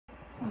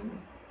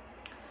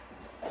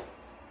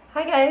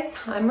Hi guys,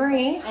 I'm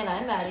Marie. And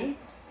I'm Maddie.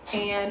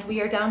 And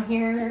we are down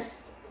here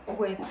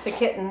with the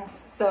kittens,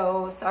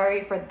 so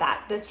sorry for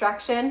that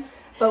distraction.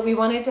 But we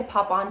wanted to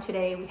pop on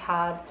today. We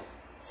have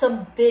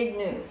some big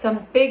news.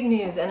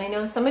 And I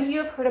know some of you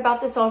have heard about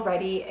this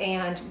already,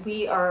 and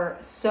we are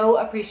so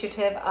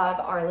appreciative of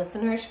our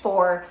listeners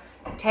for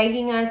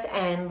tagging us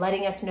and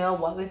letting us know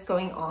what was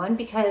going on,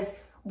 because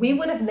we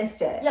would have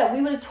missed it. Yeah,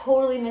 we would have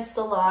totally missed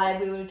the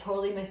live. We would have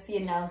totally missed the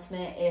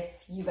announcement if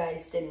you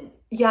guys didn't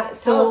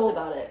tell us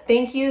about it.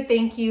 Thank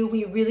you.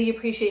 We really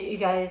appreciate you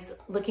guys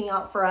looking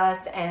out for us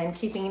and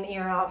keeping an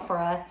ear out for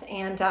us.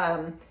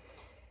 And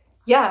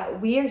yeah,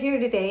 we are here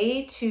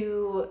today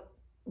to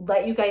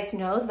let you guys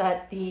know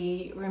that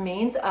the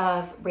remains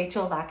of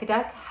Rachel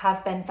Lakaduk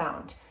have been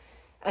found.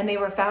 And they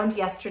were found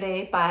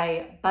yesterday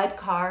by Bud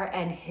Carr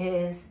and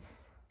his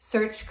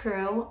search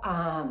crew.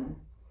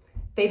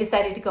 They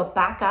decided to go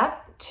back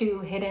up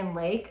to Hidden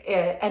Lake.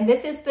 And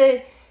this is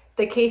the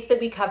case that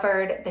we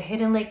covered, the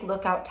Hidden Lake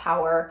Lookout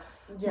Tower.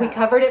 Yeah. We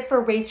covered it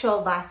for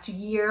Rachel last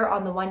year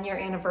on the 1-year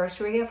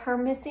anniversary of her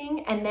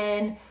missing. And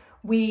then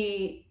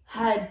we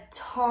had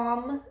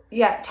Tom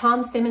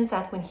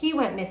Simmonseth, when he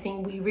went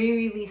missing, we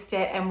re-released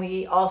it. And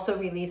we also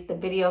released the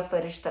video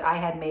footage that I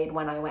had made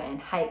when I went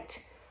and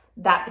hiked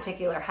that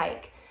particular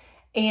hike.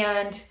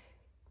 And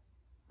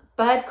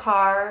Bud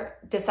Carr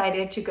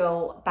decided to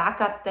go back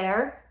up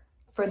there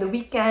for the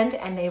weekend,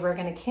 and they were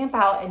going to camp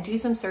out and do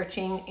some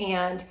searching.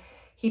 And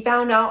he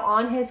found out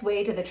on his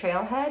way to the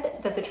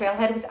trailhead that the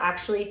trailhead was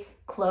actually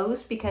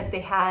closed because they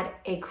had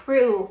a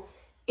crew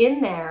in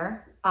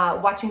there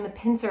watching the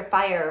Pincer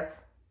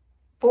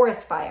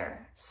forest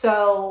fire.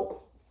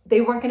 So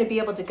they weren't going to be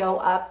able to go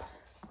up.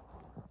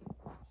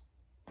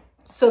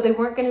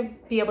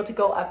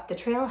 The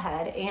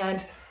trailhead,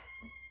 and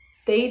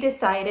they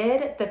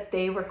decided that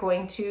they were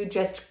going to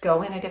just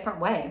go in a different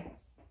way.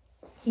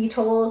 He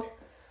told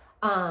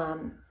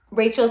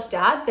Rachel's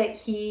dad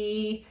that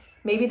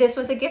maybe this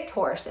was a gift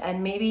horse,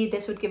 and maybe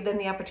this would give them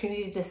the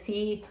opportunity to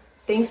see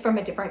things from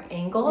a different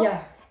angle.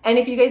 Yeah. And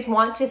if you guys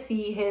want to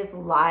see his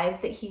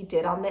live that he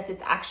did on this,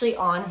 it's actually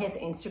on his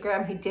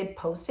Instagram. He did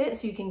post it,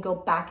 so you can go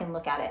back and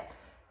look at it.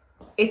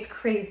 It's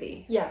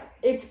crazy. Yeah,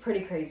 it's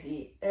pretty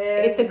crazy.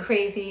 It's a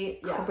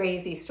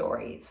crazy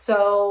story.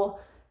 So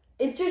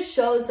it just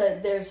shows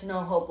that there's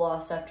no hope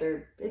lost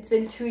after it's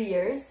been 2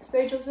 years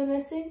Rachel's been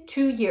missing.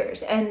 2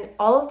 years. And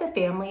all of the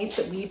families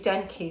that we've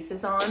done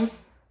cases on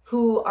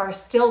who are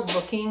still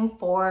looking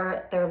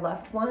for their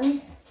loved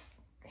ones.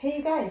 Hey,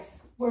 you guys,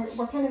 we're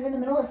kind of in the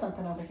middle of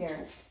something over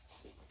here.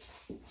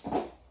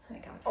 Oh my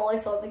God. All I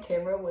saw on the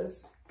camera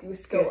was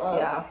Goose go up.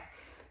 Yeah.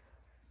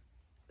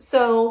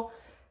 So,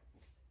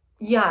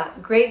 yeah,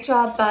 great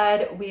job,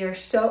 Bud. We are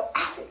so...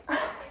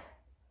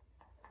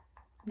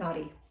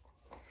 Naughty.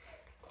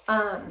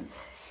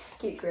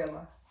 Cute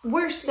grandma.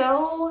 We're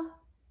so...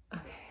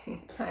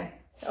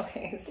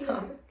 Okay,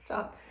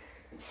 stop.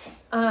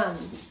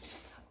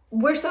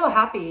 We're so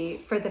happy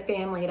for the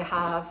family to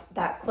have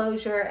that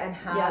closure and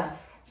have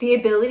the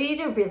ability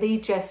to really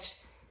just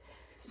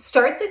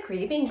start the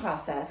grieving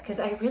process. Because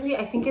I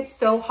think it's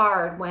so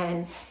hard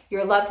when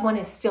your loved one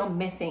is still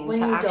missing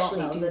to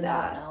actually do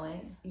that. Not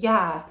knowing.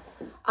 Yeah.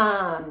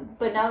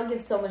 But now it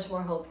gives so much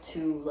more hope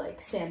to like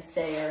Sam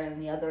Sayer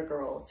and the other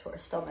girls who are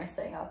still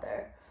missing out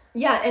there.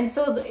 Yeah, and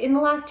so in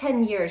the last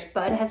 10 years,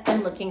 Bud has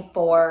been looking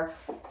for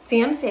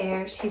Sam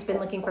Sayers. He's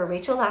been looking for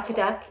Rachel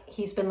Lakaduk.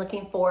 He's been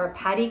looking for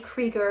Patty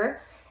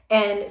Krieger.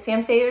 And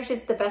Sam Sayers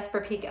is the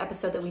Vesper Peak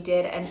episode that we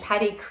did. And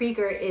Patty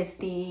Krieger is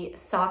the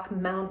Sauk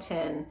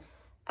Mountain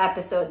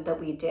episode that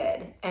we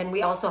did. And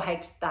we also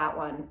hiked that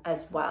one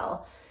as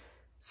well.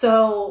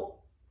 So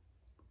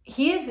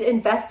he has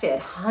invested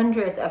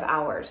hundreds of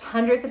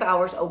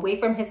hours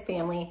away from his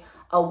family,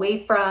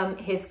 away from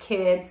his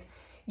kids,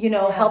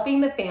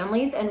 helping the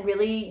families and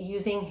really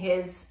using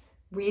his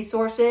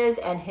resources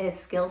and his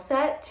skill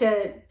set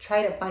to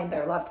try to find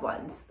their loved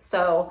ones.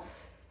 So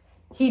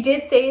he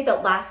did say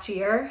that last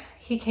year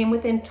he came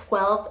within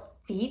 12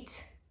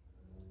 feet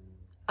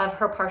of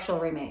her partial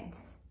remains.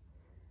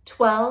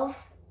 12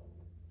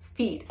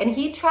 feet. And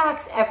he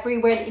tracks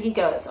everywhere that he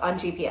goes on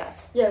GPS.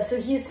 Yeah,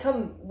 so he's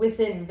come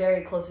within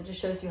very close. It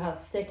just shows you how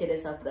thick it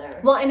is up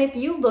there. Well, and if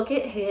you look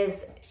at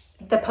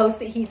the post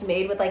that he's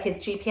made with like his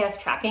GPS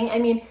tracking, I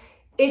mean,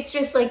 it's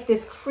just like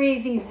this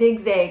crazy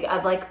zigzag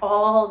of like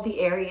all the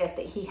areas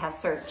that he has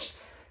searched.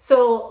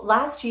 So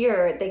last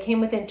year they came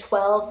within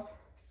 12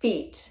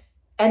 feet.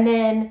 And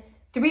then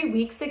 3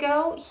 weeks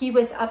ago, he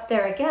was up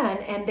there again,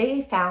 and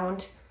they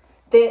found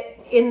that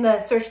in the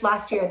search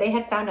last year, they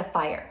had found a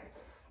fire.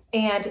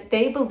 And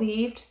they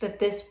believed that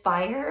this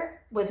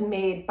fire was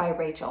made by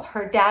Rachel.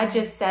 Her dad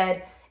just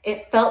said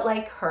it felt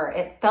like her.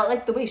 It felt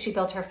like the way she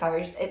built her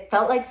fires. It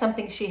felt like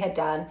something she had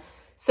done.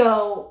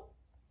 So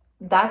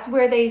that's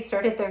where they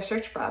started their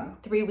search from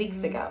 3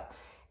 weeks ago.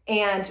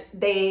 And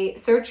they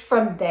searched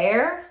from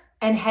there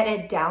and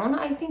headed down,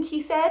 I think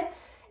he said.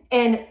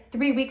 And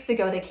 3 weeks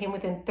ago, they came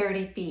within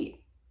 30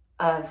 feet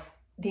of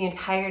the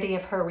entirety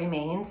of her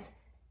remains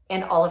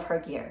and all of her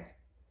gear.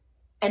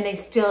 And they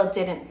still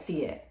didn't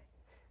see it.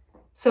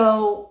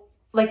 So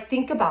like,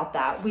 think about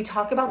that. We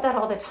talk about that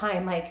all the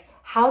time. Like,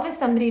 how does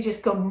somebody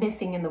just go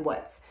missing in the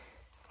woods?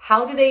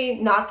 How do they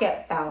not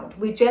get found?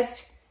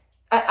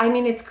 I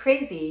mean, it's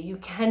crazy. You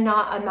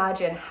cannot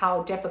imagine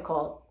how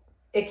difficult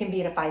it can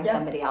be to find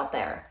somebody out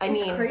there.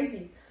 It's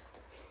crazy.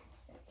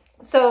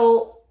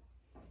 So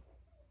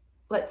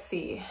let's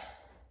see.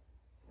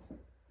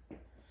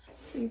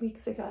 3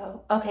 weeks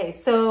ago. Okay,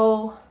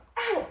 so.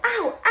 Ow,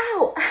 ow,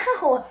 ow,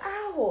 ow,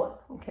 ow.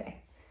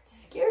 Okay.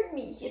 Scared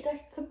me. He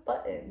attacked the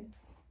button.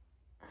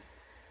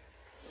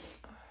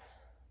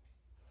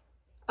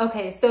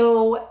 Okay,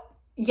 so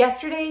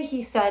yesterday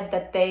he said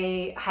that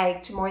they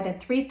hiked more than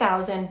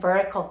 3,000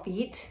 vertical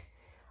feet,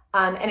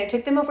 and it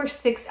took them over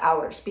 6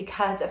 hours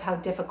because of how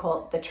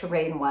difficult the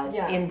terrain was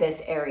in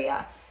this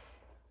area.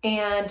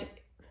 And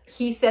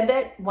he said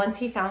that once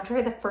he found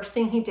her, the first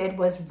thing he did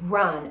was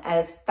run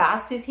as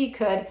fast as he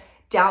could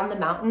down the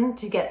mountain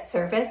to get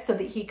service so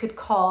that he could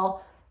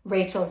call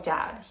Rachel's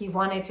dad. He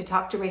wanted to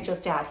talk to Rachel's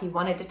dad. He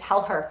wanted to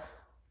tell her,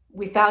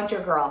 we found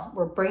your girl.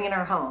 We're bringing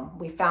her home.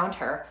 We found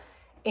her.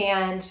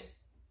 And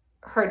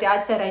her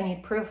dad said, I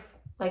need proof.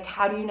 Like,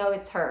 how do you know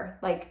it's her?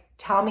 Like,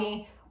 tell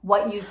me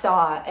what you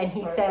saw. And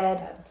he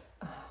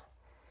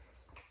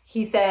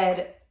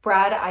said,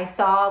 Brad, I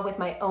saw with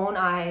my own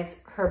eyes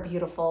her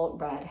beautiful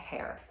red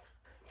hair.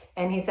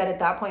 And he said at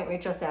that point,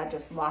 Rachel's dad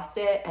just lost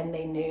it, and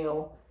they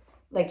knew,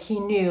 like, he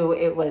knew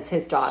it was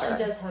his daughter.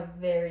 She does have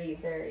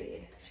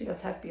she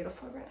does have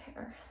beautiful red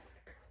hair.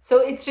 So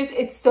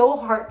it's so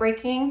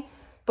heartbreaking,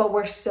 but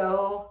we're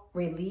so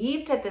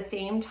relieved at the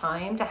same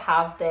time to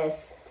have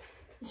this.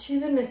 She's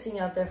been missing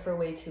out there for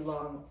way too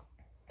long.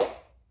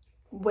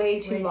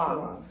 Way too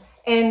long.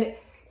 And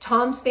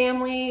Tom's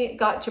family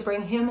got to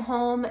bring him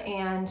home,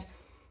 and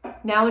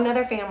now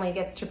another family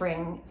gets to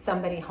bring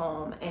somebody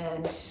home,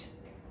 and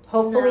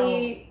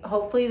hopefully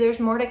there's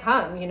more to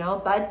come. You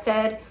know, Bud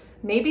said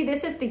maybe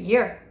this is the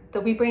year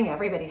that we bring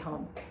everybody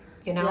home,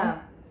 you know? Yeah.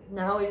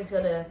 Now we just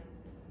gotta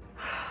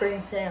bring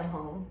Sam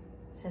home.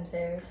 Sam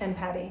Sayers. And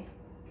Patty.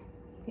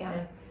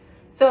 Yeah.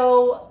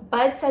 So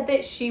Bud said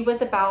that she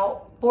was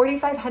about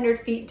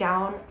 4,500 feet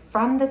down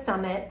from the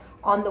summit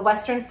on the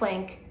western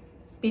flank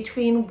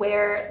between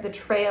where the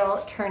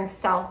trail turns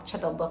south to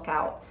the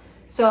lookout.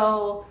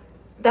 So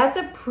that's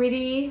a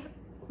pretty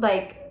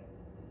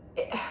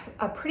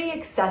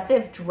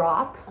excessive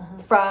drop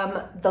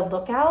from the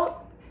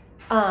lookout.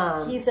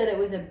 He said it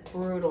was a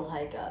brutal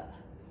hike up.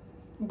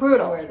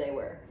 Brutal. To where they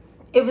were.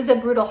 It was a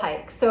brutal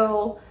hike.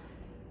 So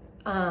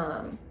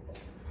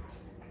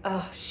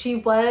she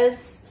was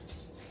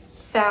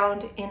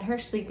found in her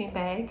sleeping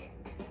bag,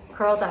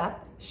 curled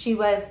up. She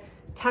was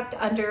tucked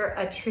under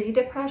a tree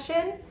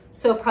depression,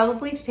 so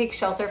probably to take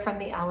shelter from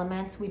the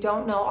elements. We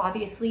don't know,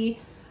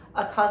 obviously,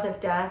 a cause of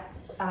death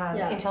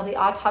until the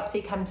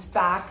autopsy comes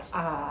back.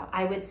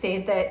 I would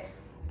say that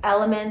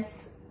elements,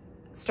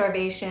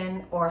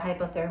 starvation, or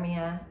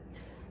hypothermia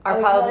are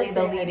probably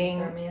the leading.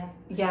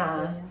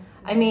 Hypothermia.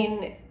 I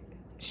mean,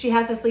 she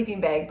has a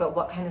sleeping bag, but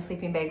what kind of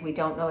sleeping bag, we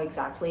don't know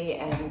exactly.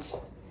 And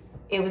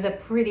it was a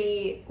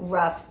pretty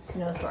rough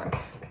snowstorm.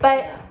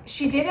 But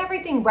she did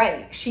everything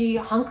right. She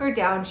hunkered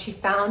down. She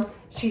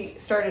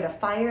started a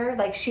fire.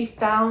 Like, she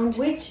found...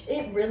 Which,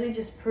 it really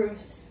just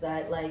proves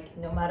that, like,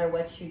 no matter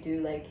what you do,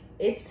 like,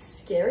 it's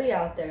scary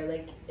out there.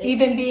 Like,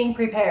 even being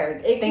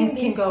prepared, things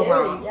can go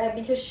wrong. Yeah,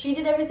 because she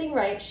did everything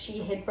right. She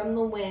hid from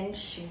the wind.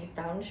 She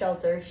found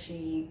shelter.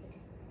 She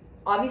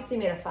obviously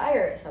made a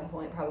fire at some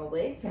point,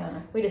 probably.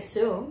 Yeah. We'd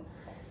assume.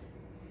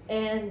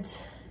 And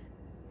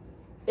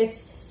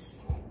it's...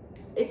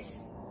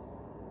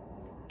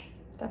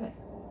 Stop it.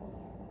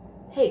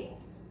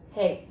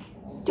 Hey.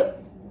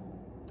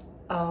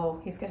 Oh,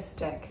 he's got a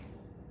stick.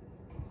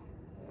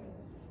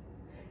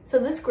 So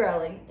this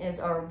growling is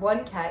our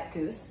one cat,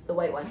 Goose, the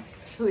white one,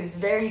 who is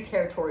very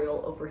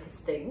territorial over his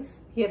things.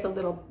 He has a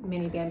little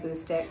mini bamboo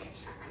stick.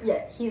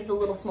 Yeah, he's a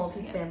little small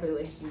piece of bamboo,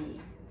 and he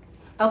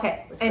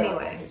was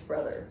anyway, at his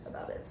brother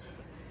about it.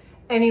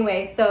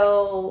 Anyway,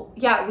 so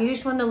yeah, we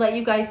just wanted to let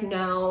you guys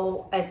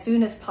know as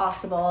soon as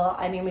possible.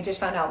 I mean, we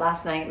just found out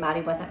last night.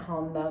 Maddie wasn't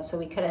home though, so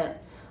we couldn't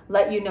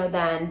let you know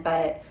then,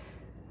 but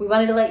we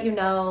wanted to let you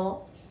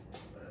know.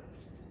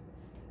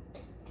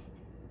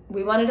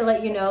 We wanted to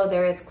let you know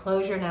there is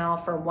closure now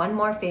for one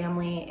more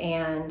family,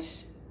 and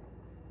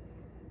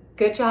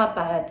good job,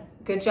 Bud.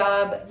 Good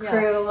job,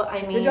 crew.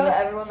 I mean, good job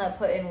everyone that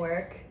put in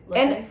work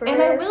looking for her.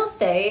 And I will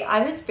say,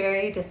 I was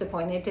very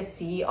disappointed to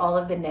see all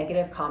of the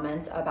negative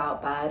comments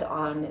about Bud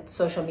on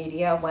social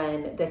media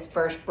when this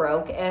first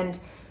broke. And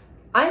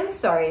I'm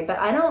sorry, but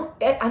I don't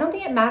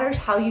think it matters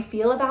how you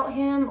feel about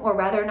him or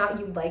whether or not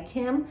you like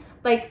him.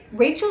 Like,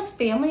 Rachel's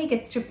family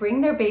gets to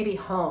bring their baby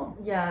home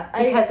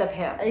because of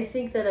him. I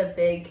think that a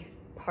big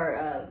part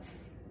of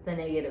the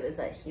negative is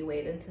that he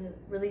waited to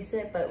release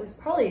it, but it was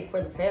probably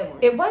for the family.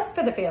 It was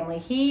for the family.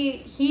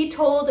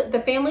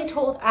 The family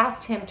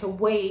asked him to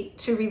wait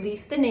to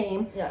release the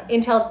name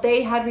until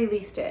they had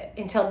released it,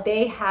 until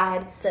they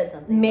had said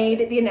something,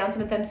 made the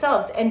announcement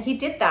themselves. And he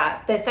did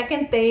that. The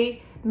second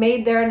they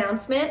made their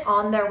announcement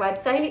on their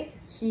website,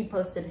 He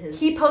posted his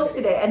He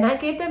posted it, and that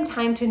gave them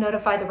time to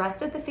notify the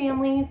rest of the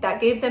family.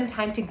 That gave them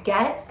time to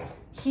get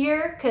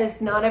here,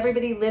 because not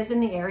everybody lives in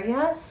the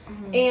area.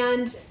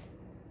 And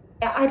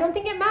I don't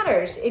think it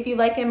matters if you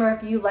like him or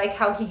if you like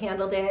how he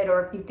handled it,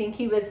 or if you think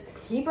he was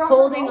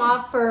holding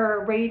off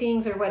for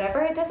ratings or whatever.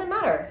 It doesn't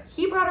matter.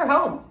 He brought her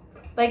home.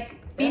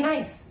 Like, be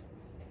nice.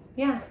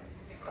 Yeah.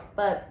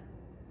 But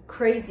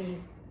crazy.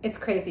 It's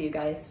crazy, you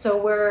guys.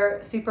 So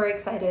we're super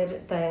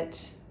excited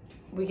that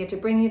we get to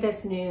bring you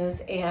this news,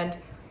 and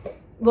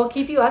we'll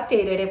keep you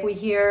updated if we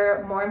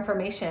hear more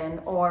information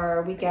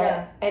or we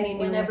get any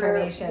new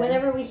information.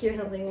 Whenever we hear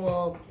something,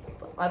 we'll,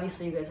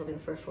 obviously you guys will be the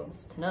first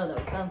ones to know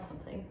that we found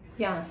something.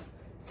 Yeah.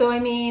 So, I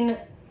mean,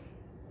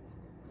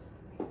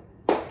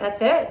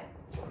 that's it.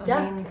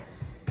 I mean,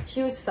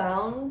 she was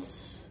found.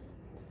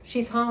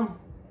 She's home.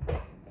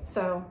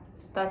 So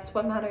that's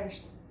what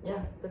matters.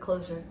 Yeah, the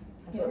closure.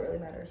 That's what really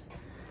matters.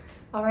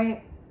 All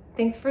right.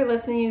 Thanks for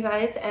listening, you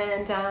guys,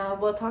 and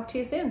we'll talk to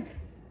you soon.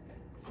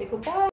 Say goodbye.